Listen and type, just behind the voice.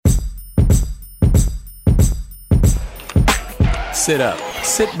Sit up,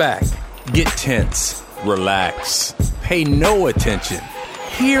 sit back, get tense, relax, pay no attention.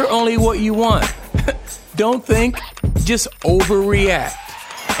 Hear only what you want. Don't think, just overreact.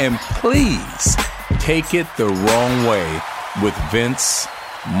 And please take it the wrong way with Vince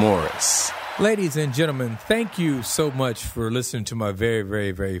Morris. Ladies and gentlemen, thank you so much for listening to my very,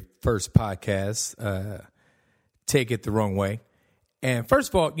 very, very first podcast, Take It the Wrong Way. And first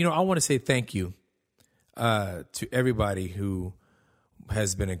of all, I want to say thank you to everybody who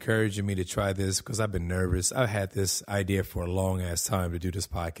has been encouraging me to try this because I've been nervous. I've had this idea for a long ass time to do this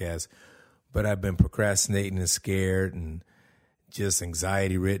podcast, but I've been procrastinating and scared and just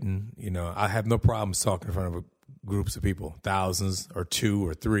anxiety ridden. I have no problems talking in front of groups of people, thousands or two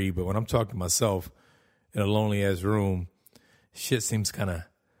or three, but when I'm talking to myself in a lonely ass room, shit seems kind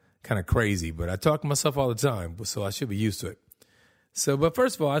of crazy, but I talk to myself all the time, so I should be used to it. But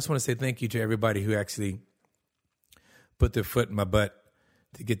first of all, I just want to say thank you to everybody who actually put their foot in my butt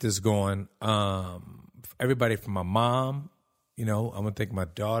to get this going. Everybody from my mom, I'm going to thank my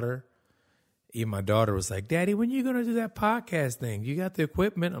daughter. Even my daughter was like, Daddy, when are you going to do that podcast thing? You got the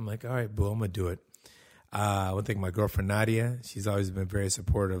equipment? I'm like, all right, boo, I'm going to do it. I want to thank my girlfriend, Nadia. She's always been very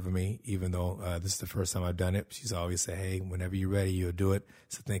supportive of me, even though this is the first time I've done it. She's always said, hey, whenever you're ready, you'll do it.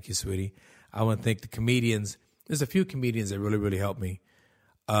 So thank you, sweetie. I want to thank the comedians. There's a few comedians that really, really helped me.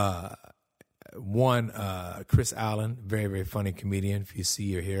 One, Chris Allen, very, very funny comedian. If you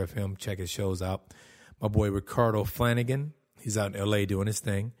see or hear of him, check his shows out. My boy, Ricardo Flanagan. He's out in L.A. doing his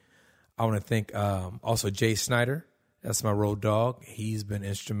thing. I want to thank also Jay Snyder. That's my road dog. He's been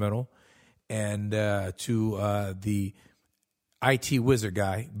instrumental. And to the IT wizard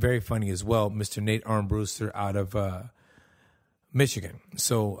guy, very funny as well, Mr. Nate Armbruster out of Michigan.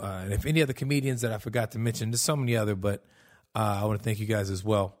 So and if any other comedians that I forgot to mention, there's so many other, but I want to thank you guys as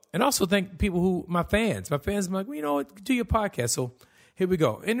well. And also thank people my fans are like, well, do your podcast. So here we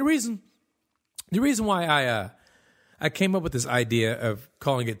go. And the reason why I came up with this idea of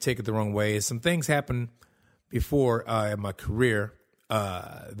calling it Take It the Wrong Way is some things happened before in my career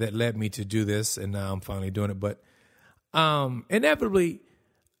that led me to do this, and now I'm finally doing it. But inevitably,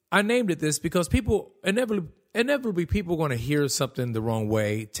 I named it this because inevitably people are going to hear something the wrong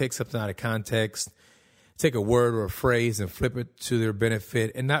way, take something out of context, take a word or a phrase and flip it to their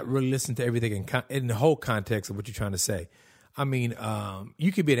benefit and not really listen to everything in the whole context of what you're trying to say. I mean,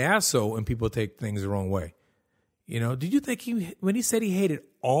 you could be an asshole and people take things the wrong way. Did you think when he said he hated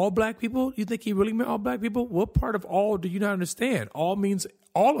all black people, you think he really meant all black people? What part of all do you not understand? All means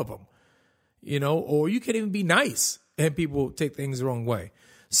all of them, or you can't even be nice and people take things the wrong way.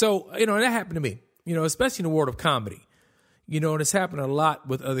 So, that happened to me, especially in the world of comedy. And it's happened a lot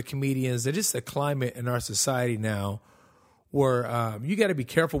with other comedians. There's just a climate in our society now where you got to be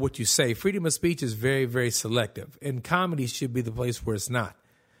careful what you say. Freedom of speech is very, very selective. And comedy should be the place where it's not.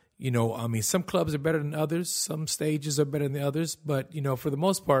 Some clubs are better than others. Some stages are better than others. But, for the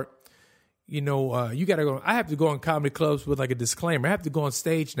most part, you got to go. I have to go on comedy clubs with like a disclaimer. I have to go on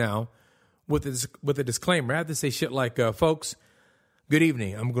stage now with a disclaimer. I have to say shit like, folks, good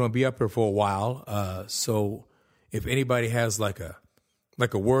evening. I'm going to be up here for a while. So if anybody has like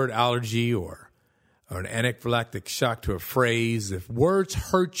a word allergy or an anaphylactic shock to a phrase, if words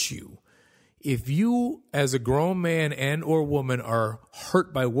hurt you, if you as a grown man and or woman are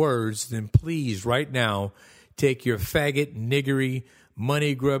hurt by words, then please right now take your faggot, niggery,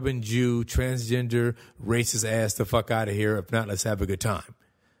 money-grubbing Jew, transgender, racist ass the fuck out of here. If not, let's have a good time.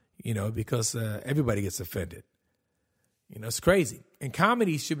 Because everybody gets offended. It's crazy. And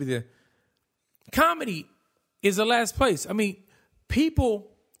comedy should be comedy is the last place. I mean,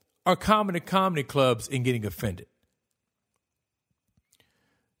 people are coming to comedy clubs and getting offended.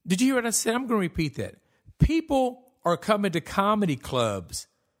 Did you hear what I said? I'm going to repeat that. People are coming to comedy clubs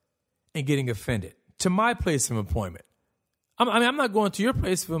and getting offended. To my place of employment. I'm not going to your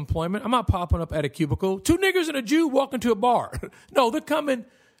place of employment. I'm not popping up at a cubicle. 2 niggers and a Jew walking to a bar. No, they're coming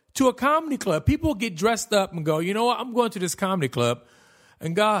to a comedy club. People get dressed up and go, you know what? I'm going to this comedy club.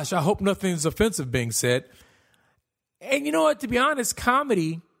 And gosh, I hope nothing's offensive being said. And you know what? To be honest,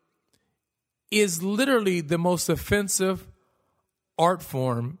 comedy is literally the most offensive art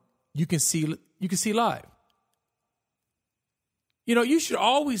form you can see live. You should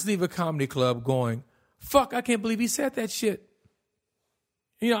always leave a comedy club going, fuck, I can't believe he said that shit.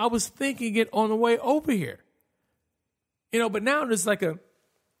 I was thinking it on the way over here. But now there's like a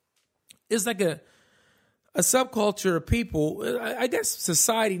subculture of people. I guess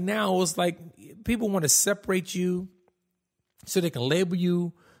society now is like people want to separate you so they can label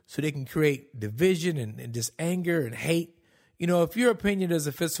you, so they can create division and just anger and hate. If your opinion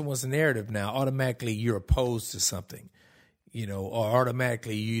doesn't fit someone's narrative now, automatically you're opposed to something. or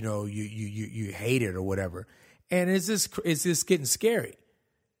automatically, you hate it or whatever. And it's just getting scary.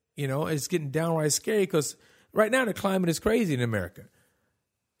 It's getting downright scary because right now the climate is crazy in America.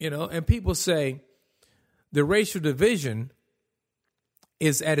 And people say the racial division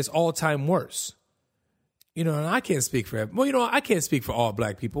is at its all-time worst. And I can't speak for I can't speak for all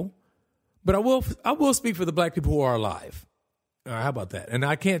black people, but I will speak for the black people who are alive. All right, how about that? And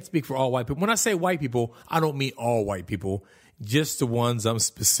I can't speak for all white people. When I say white people, I don't mean all white people, just the ones I'm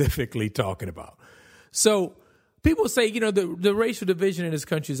specifically talking about. So people say, the racial division in this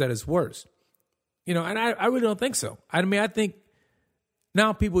country is at its worst. And I really don't think so. I mean, I think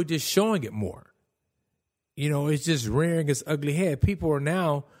now people are just showing it more. It's just rearing its ugly head. People are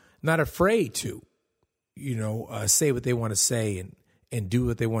now not afraid to, say what they want to say and do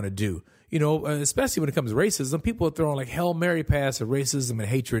what they want to do. Especially when it comes to racism, people are throwing like Hail Mary pass of racism and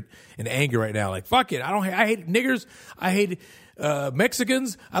hatred and anger right now. Like, fuck it. I hate niggers. I hate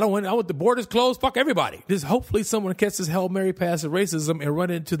Mexicans. I want the borders closed. Fuck everybody. Just hopefully someone catches Hail Mary pass of racism and run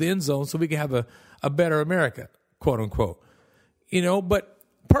into the end zone so we can have a better America, quote unquote. But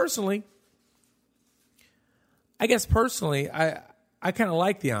personally, I kind of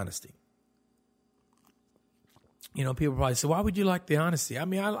like the honesty. People probably say, why would you like the honesty? I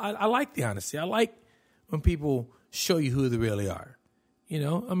mean, I like the honesty. I like when people show you who they really are.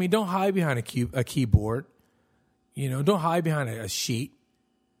 Don't hide behind a keyboard. Don't hide behind a sheet.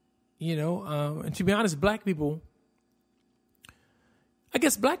 And to be honest, black people, I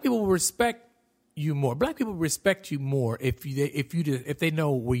guess black people will respect you more. Black people respect you more if they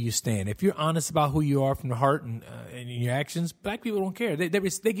know where you stand. If you're honest about who you are from the heart and your actions, black people don't care. They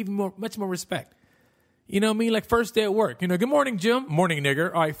give you much more respect. Like first day at work. Good morning, Jim. Morning,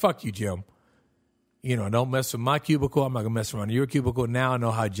 nigger. All right, fuck you, Jim. Don't mess with my cubicle. I'm not going to mess around your cubicle. Now I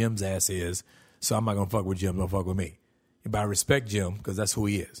know how Jim's ass is, so I'm not going to fuck with Jim. Don't fuck with me. But I respect Jim because that's who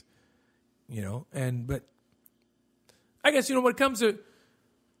he is. But I guess, when it comes to,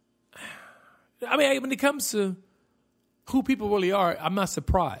 when it comes to who people really are, I'm not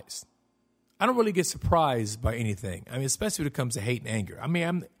surprised. I don't really get surprised by anything. Especially when it comes to hate and anger.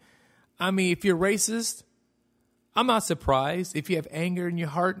 If you're racist, I'm not surprised. If you have anger in your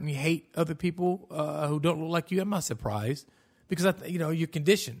heart and you hate other people who don't look like you, I'm not surprised because you're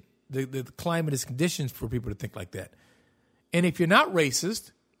conditioned. The climate is conditioned for people to think like that. And if you're not racist,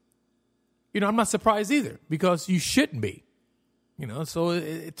 I'm not surprised either because you shouldn't be. So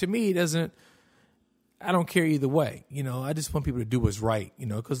to me, it doesn't. I don't care either way. I just want people to do what's right.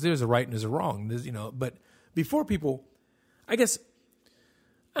 Because there's a right and there's a wrong. But before people, I guess.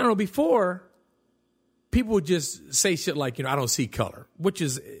 I don't know, before, people would just say shit like, I don't see color, which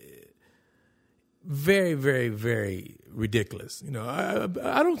is very, very, very ridiculous. I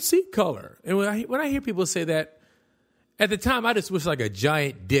don't see color. And when I hear people say that, at the time, I just wish like a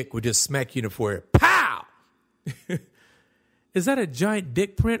giant dick would just smack you in the forehead. Pow! Is that a giant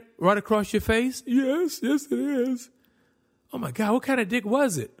dick print right across your face? Yes, it is. Oh my God, what kind of dick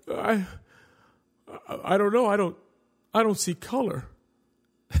was it? I don't know. I don't see color.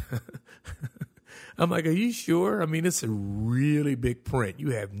 I'm like, are you sure? It's a really big print.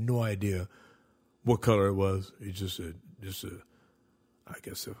 You have no idea what color it was. It's just a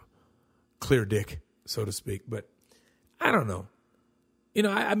clear dick, so to speak. But I don't know.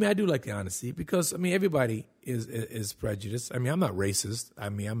 I do like the honesty because everybody is prejudiced. I'm not racist.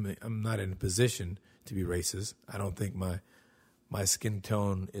 I'm not in a position to be racist. I don't think my skin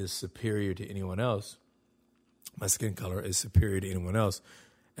tone is superior to anyone else. My skin color is superior to anyone else.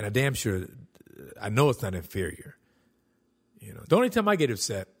 And I'm damn sure, I know it's not inferior. The only time I get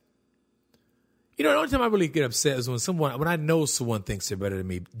upset, the only time I really get upset is when I know someone thinks they're better than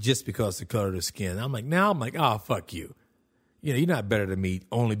me just because of the color of their skin. I'm like, oh, fuck you. You're not better than me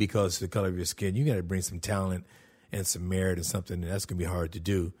only because of the color of your skin. You got to bring some talent and some merit and something, and that's going to be hard to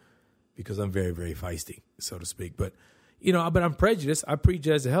do because I'm very, very feisty, so to speak. But, but I'm prejudiced. I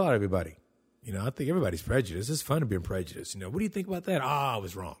prejudge the hell out of everybody. I think everybody's prejudiced. It's fun to be prejudiced. What do you think about that? I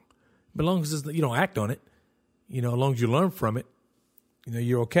was wrong. But as long as you don't act on it, as long as you learn from it,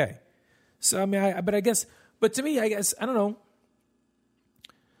 you're okay. So, but to me, I don't know.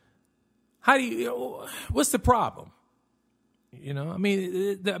 How do you, what's the problem?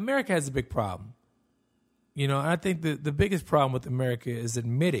 America has a big problem. I think the biggest problem with America is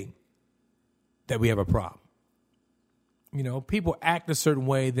admitting that we have a problem. People act a certain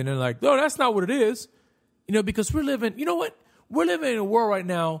way, then they're like, no, that's not what it is. Because we're living in a world right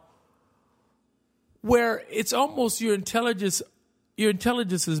now where it's almost your intelligence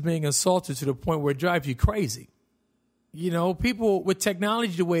is being assaulted to the point where it drives you crazy. People with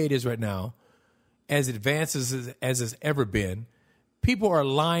technology the way it is right now, as advanced as it's ever been, people are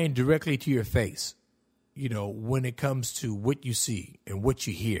lying directly to your face, when it comes to what you see and what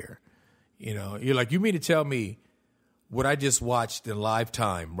you hear. You're like, you mean to tell me what I just watched in live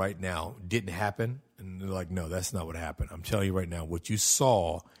time right now didn't happen? And they're like, no, that's not what happened. I'm telling you right now, what you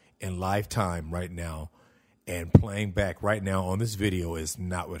saw in live time right now and playing back right now on this video is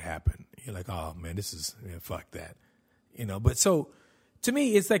not what happened. You're like, oh, man, fuck that. But so to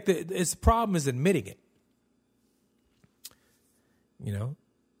me, it's like the problem is admitting it.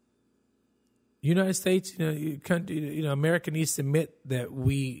 United States, America needs to admit that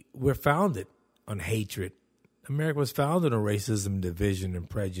we're founded on hatred. America was founded on racism, division, and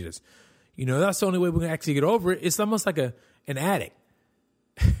prejudice. That's the only way we can actually get over it. It's almost like an addict.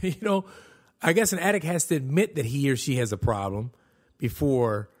 I guess an addict has to admit that he or she has a problem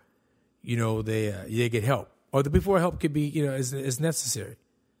before, they get help, or before help could be, is necessary.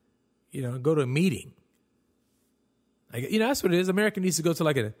 Go to a meeting. That's what it is. America needs to go to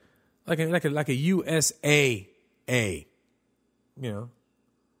like a USAA.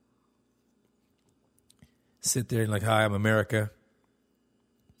 Sit there and like, hi, I'm America.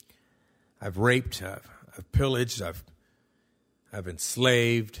 I've raped, I've pillaged, I've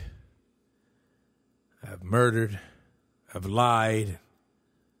enslaved, I've murdered, I've lied.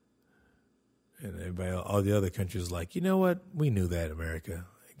 And everybody, all the other countries like, you know what? We knew that, America.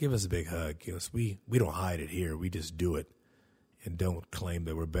 Give us a big hug. We don't hide it here. We just do it and don't claim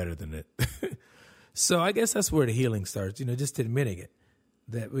that we're better than it. So I guess that's where the healing starts, just admitting it.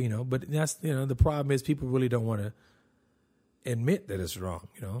 That, but that's, the problem is people really don't want to admit that it's wrong,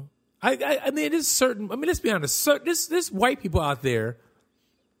 I mean, it's certain. I mean, let's be honest. There's white people out there,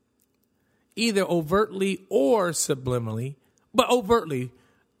 either overtly or subliminally, but overtly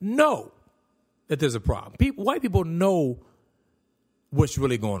know that there's a problem. White people know what's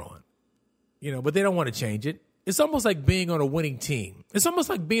really going on, but they don't want to change it. It's almost like being on a winning team. It's almost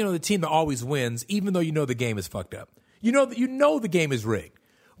like being on the team that always wins, even though the game is fucked up. The game is rigged.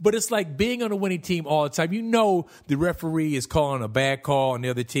 But it's like being on a winning team all the time. The referee is calling a bad call on the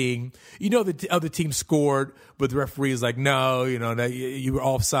other team. The other team scored, but the referee is like, no, that you were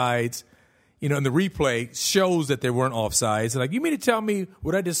offsides. And the replay shows that there weren't offsides. Like, you mean to tell me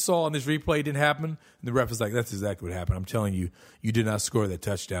what I just saw on this replay didn't happen? And the ref is like, that's exactly what happened. I'm telling you, you did not score that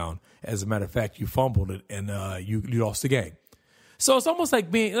touchdown. As a matter of fact, you fumbled it and you lost the game. So it's almost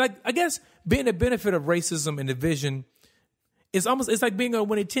like being the benefit of racism and division. It's like being on a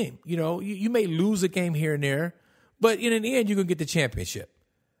winning team. You may lose a game here and there, but in the end, you can get the championship.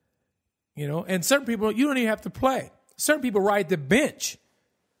 And certain people, you don't even have to play. Certain people ride the bench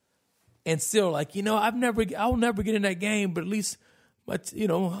and still like, I'll never get in that game, but at least,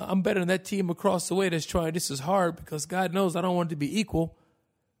 I'm better than that team across the way that's trying. This is hard because God knows I don't want it to be equal.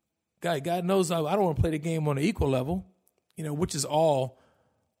 God knows I don't want to play the game on an equal level, which is all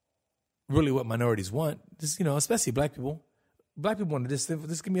really what minorities want. Just, especially black people. Black people want to just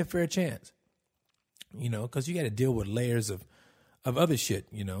give me a fair chance, because you got to deal with layers of other shit,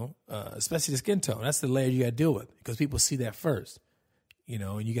 especially the skin tone. That's the layer you got to deal with because people see that first,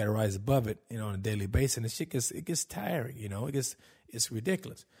 and you got to rise above it, on a daily basis. And the shit gets tiring, it's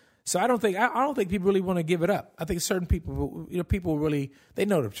ridiculous. So I don't think people really want to give it up. I think certain people, people really, they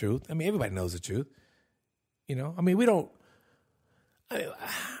know the truth. I mean, everybody knows the truth, I mean, we don't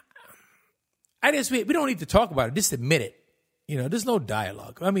need to talk about it. Just admit it. There's no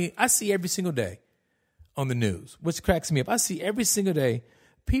dialogue. I mean, I see every single day on the news, which cracks me up. I see every single day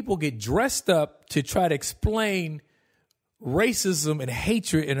people get dressed up to try to explain racism and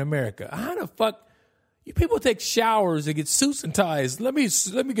hatred in America. How the fuck you people take showers and get suits and ties? Let me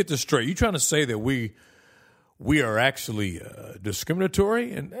get this straight. You trying to say that we are actually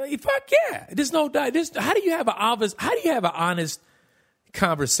discriminatory? And fuck yeah. There's no how do you have an honest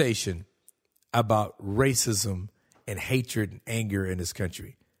conversation about racism and hatred and anger in this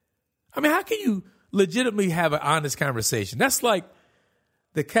country? I mean, how can you legitimately have an honest conversation? That's like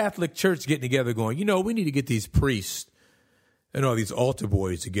the Catholic Church getting together going, we need to get these priests and all these altar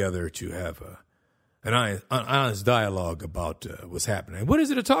boys together to have an honest dialogue about what's happening. What is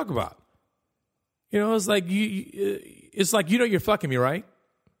it to talk about? It's like you're fucking me, right?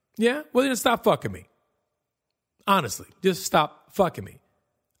 Yeah? Well, then stop fucking me. Honestly, just stop fucking me.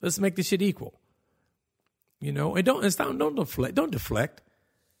 Let's make this shit equal. And don't deflect.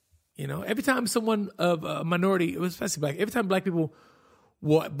 Every time someone of a minority, especially black, every time black people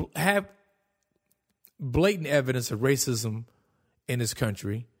will have blatant evidence of racism in this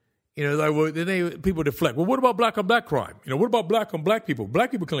country, people deflect. Well, what about black on black crime? What about black on black people?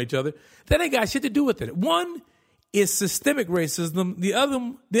 Black people kill each other. That ain't got shit to do with it. One is systemic racism.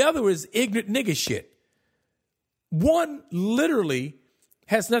 The other is ignorant nigga shit. One literally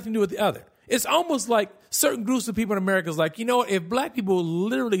has nothing to do with the other. It's almost like certain groups of people in America is like, you know what, if black people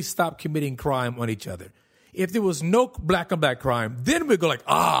literally stop committing crime on each other, if there was no black on black crime, then we'd go like,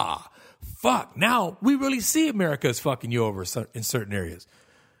 fuck. Now we really see America is fucking you over in certain areas.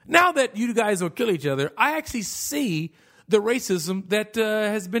 Now that you guys don't kill each other, I actually see the racism that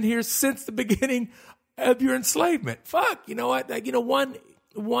has been here since the beginning of your enslavement. Fuck, you know what? Like, you know, one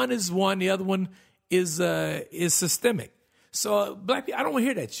is one, the other one is systemic. So black people, I don't want to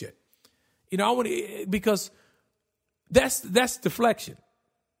hear that shit. You know, I want to, because that's deflection.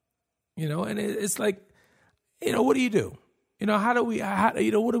 You know, and it's like, you know, what do you do? You know, what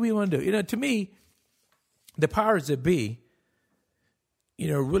do we want to do? You know, to me, the powers that be, you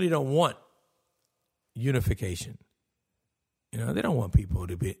know, really don't want unification. You know, they don't want people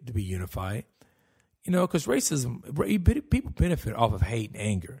to be unified. You know, because racism, people benefit off of hate and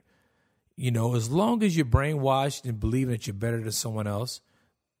anger. You know, as long as you're brainwashed and believing that you're better than someone else,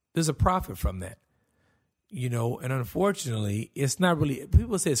 there's a profit from that. You know, and unfortunately, it's not really,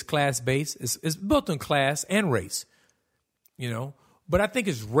 people say it's class-based. It's built on class and race, you know. But I think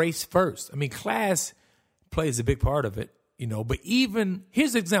it's race first. I mean, class plays a big part of it, you know. But even,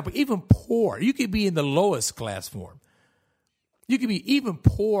 here's an example, even poor. You could be in the lowest class form. You could be even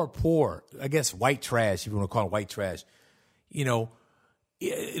poor, I guess white trash, if you want to call it white trash. You know,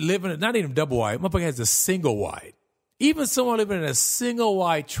 living, not even double wide, motherfucker has a single wide. Even someone living in a single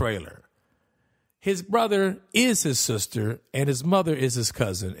wide trailer, his brother is his sister and his mother is his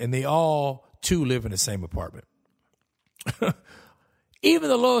cousin, and they all two live in the same apartment. Even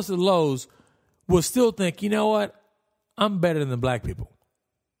the lowest of the lows will still think, you know what? I'm better than the black people.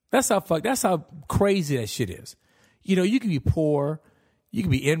 That's how crazy that shit is. You know, you can be poor, you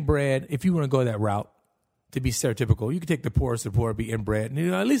can be inbred, if you want to go that route to be stereotypical. You can take the poorest of the poor, be inbred, and you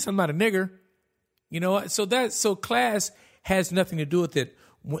know, at least I'm not a nigger. You know what? So class has nothing to do with it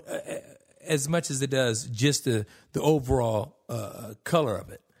as much as it does just the overall color of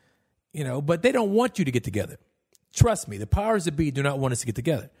it. You know, but they don't want you to get together. Trust me, the powers that be do not want us to get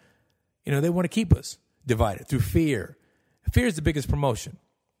together. You know, they want to keep us divided through fear. Fear is the biggest promotion.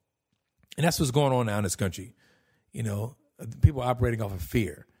 And that's what's going on now in this country. You know, people operating off of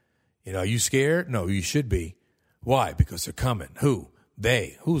fear. You know, are you scared? No, you should be. Why? Because they're coming. Who?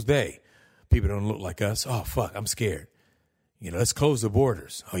 They. Who's they? People don't look like us. Oh, fuck, I'm scared. You know, let's close the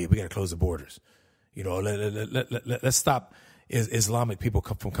borders. Oh, yeah, we got to close the borders. You know, let's stop Islamic people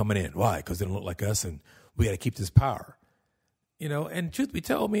from coming in. Why? Because they don't look like us, and we got to keep this power. You know, and truth be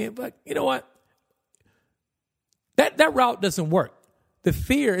told, me, like, you know what? That route doesn't work. The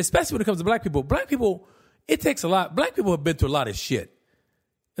fear, especially when it comes to black people, it takes a lot. Black people have been through a lot of shit,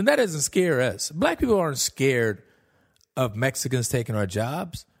 and that doesn't scare us. Black people aren't scared of Mexicans taking our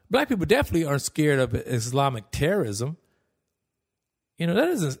jobs. Black people definitely aren't scared of Islamic terrorism. You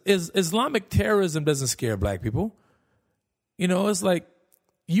know, Islamic terrorism doesn't scare black people. You know, it's like,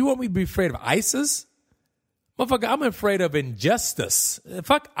 you want me to be afraid of ISIS? Motherfucker, I'm afraid of injustice.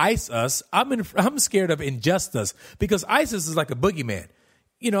 Fuck ISIS. I'm scared of injustice because ISIS is like a boogeyman.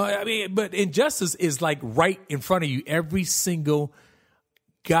 You know, I mean, but injustice is like right in front of you every single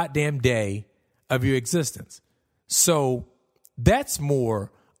goddamn day of your existence. So that's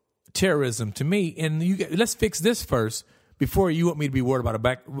more terrorism to me. And let's fix this first before you want me to be worried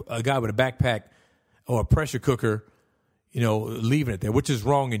about a guy with a backpack or a pressure cooker, you know, leaving it there, which is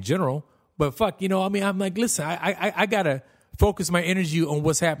wrong in general. But fuck, you know, I mean, I'm like, listen, I got to focus my energy on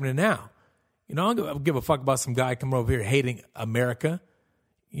what's happening now. You know, I don't give a fuck about some guy coming over here hating America.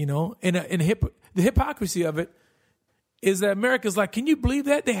 You know, and the hypocrisy of it is that America's like, can you believe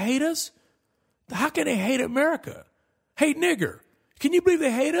that? They hate us? How can they hate America? Hey, nigger, can you believe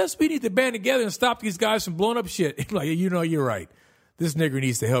they hate us? We need to band together and stop these guys from blowing up shit. Like, you know, you're right. This nigger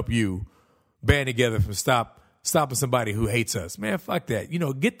needs to help you band together from stopping somebody who hates us. Man, fuck that. You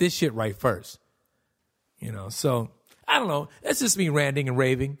know, get this shit right first. You know, so, I don't know. That's just me ranting and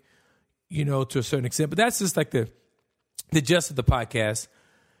raving, you know, to a certain extent. But that's just like the gist of the podcast.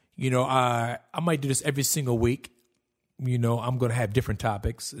 You know, I might do this every single week. You know, I'm going to have different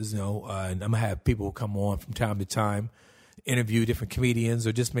topics, you know, and I'm going to have people come on from time to time, interview different comedians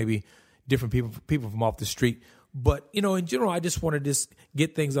or just maybe different people from off the street. But, you know, in general, I just want to just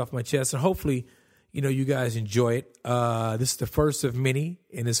get things off my chest and hopefully, you know, you guys enjoy it. This is the first of many,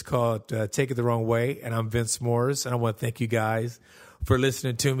 and it's called Take It the Wrong Way. And I'm Vince Morris, and I want to thank you guys for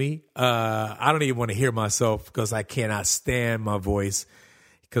listening to me. I don't even want to hear myself because I cannot stand my voice,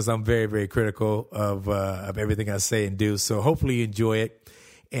 because I'm very, very critical of everything I say and do. So hopefully you enjoy it.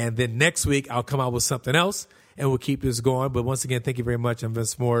 And then next week, I'll come out with something else. and we'll keep this going. But once again, thank you very much. I'm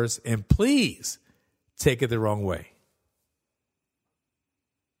Vince Morris, and please take it the wrong way.